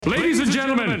Ladies and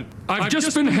gentlemen, I've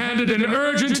just been handed an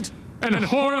urgent and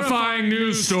horrifying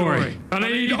news story, and I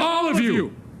need all of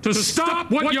you to stop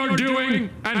what you're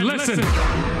doing and listen.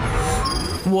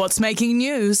 What's making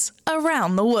news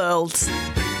around the world?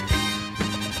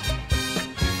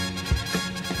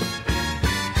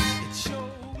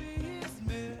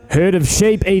 Herd of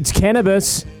sheep eats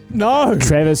cannabis. No.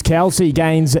 Travis Kelce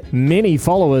gains many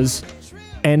followers.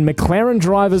 And McLaren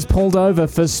drivers pulled over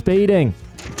for speeding.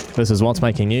 This is what's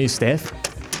making news, Steph.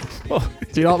 Oh,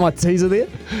 do you like my teaser there?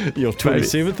 Your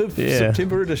 27th of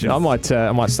September edition. I might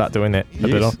start doing that a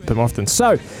bit more often.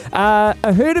 So,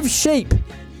 a herd of sheep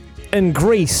in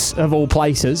Greece, of all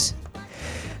places,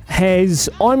 has,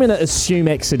 I'm going to assume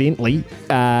accidentally,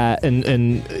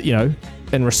 in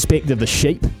respect of the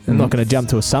sheep, I'm not going to jump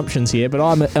to assumptions here, but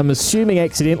I'm assuming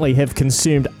accidentally have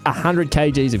consumed 100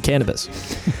 kgs of cannabis.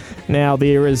 Now,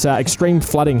 there is extreme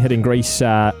flooding hitting Greece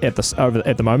at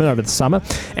the moment, over the summer,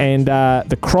 and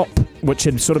the crop, which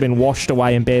had sort of been washed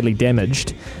away and badly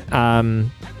damaged,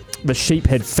 the sheep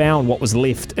had found what was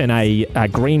left in a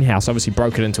greenhouse, obviously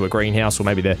broken into a greenhouse, or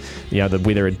maybe the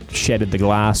weather had shattered the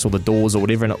glass or the doors or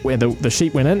whatever, and where the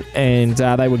sheep went in, and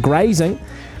they were grazing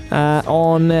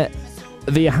on the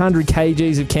 100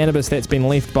 kgs of cannabis that's been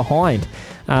left behind.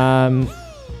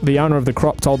 The owner of the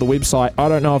crop told the website, "I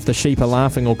don't know if the sheep are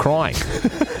laughing or crying."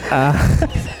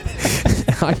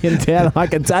 I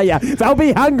can tell you, they'll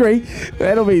be hungry.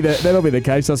 That'll be the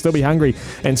case. They'll still be hungry.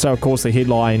 And so, of course, the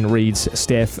headline reads,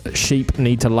 "Steph, sheep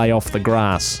need to lay off the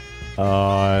grass."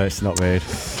 Oh, it's not bad.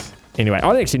 Anyway, I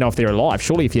don't actually know if they're alive.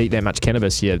 Surely if you eat that much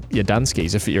cannabis, you're done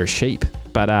skis if you're a sheep.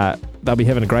 But they'll be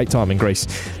having a great time in Greece.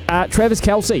 Travis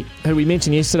Kelce, who we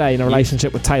mentioned yesterday in a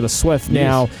relationship with Taylor Swift.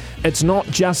 Now, it's not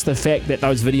just the fact that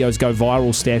those videos go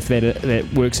viral, Steph,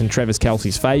 that works in Travis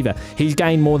Kelce's favour. He's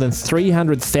gained more than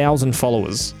 300,000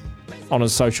 followers on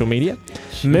his social media.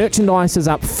 Merchandise is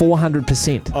up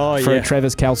 400% for a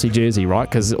Travis Kelce jersey, right?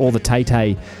 Because all the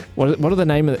Tay-Tay, what are the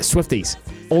name of it? Swifties.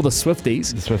 All the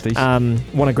Swifties,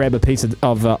 want to grab a piece of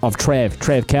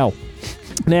Trav Kel.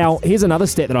 Now, here's another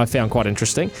stat that I found quite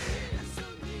interesting.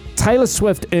 Taylor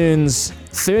Swift earns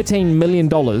 $13 million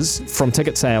from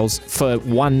ticket sales for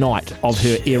one night of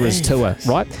her Eras tour,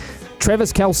 right?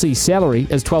 Travis Kelce's salary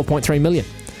is $12.3 million.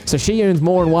 So she earns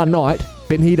more in one night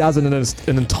than he does in an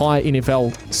entire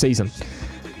NFL season.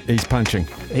 He's punching.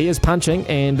 He is punching,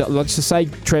 and let's just say,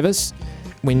 Travis,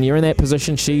 when you're in that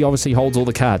position, she obviously holds all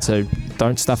the cards, so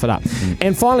don't stuff it up.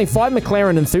 And finally, 5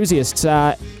 McLaren enthusiasts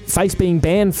face being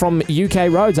banned from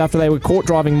UK roads after they were caught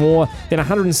driving more than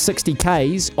 160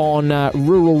 k's on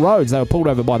rural roads. They were pulled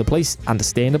over by the police,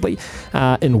 understandably,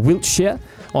 in Wiltshire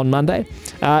on Monday.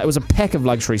 It was a pack of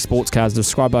luxury sports cars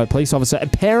described by a police officer.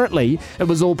 Apparently, it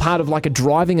was all part of like a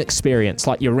driving experience,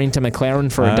 like you rent a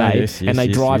McLaren for a day and they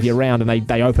drive you around, and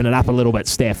they open it up a little bit,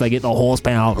 Steph. They get the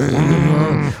horsepower.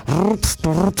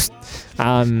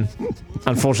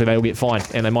 Unfortunately, they will get fined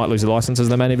and they might lose their licenses.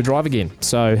 They may never drive again.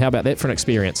 So how about that for an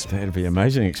experience? That'd be an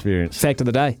amazing experience. Fact of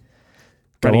the day.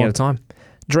 Running out of time.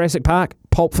 Jurassic Park,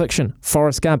 Pulp Fiction,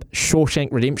 Forrest Gump, Shawshank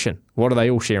Redemption. What do they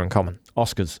all share in common?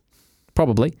 Oscars.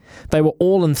 Probably. They were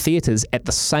all in theatres at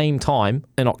the same time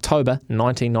in October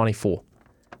 1994.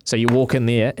 So you walk in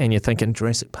there and you're thinking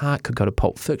Jurassic Park, could go to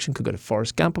Pulp Fiction, could go to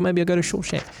Forrest Gump, or maybe I'll go to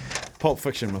Shawshank. Pulp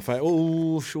Fiction, my favourite.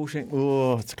 Oh, Shawshank.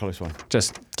 Oh, it's a close one.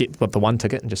 Just get the one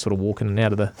ticket and just sort of walk in and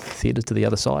out of the theatre to the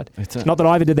other side. That's it. Not that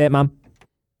I ever did that, Mum.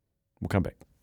 We'll come back.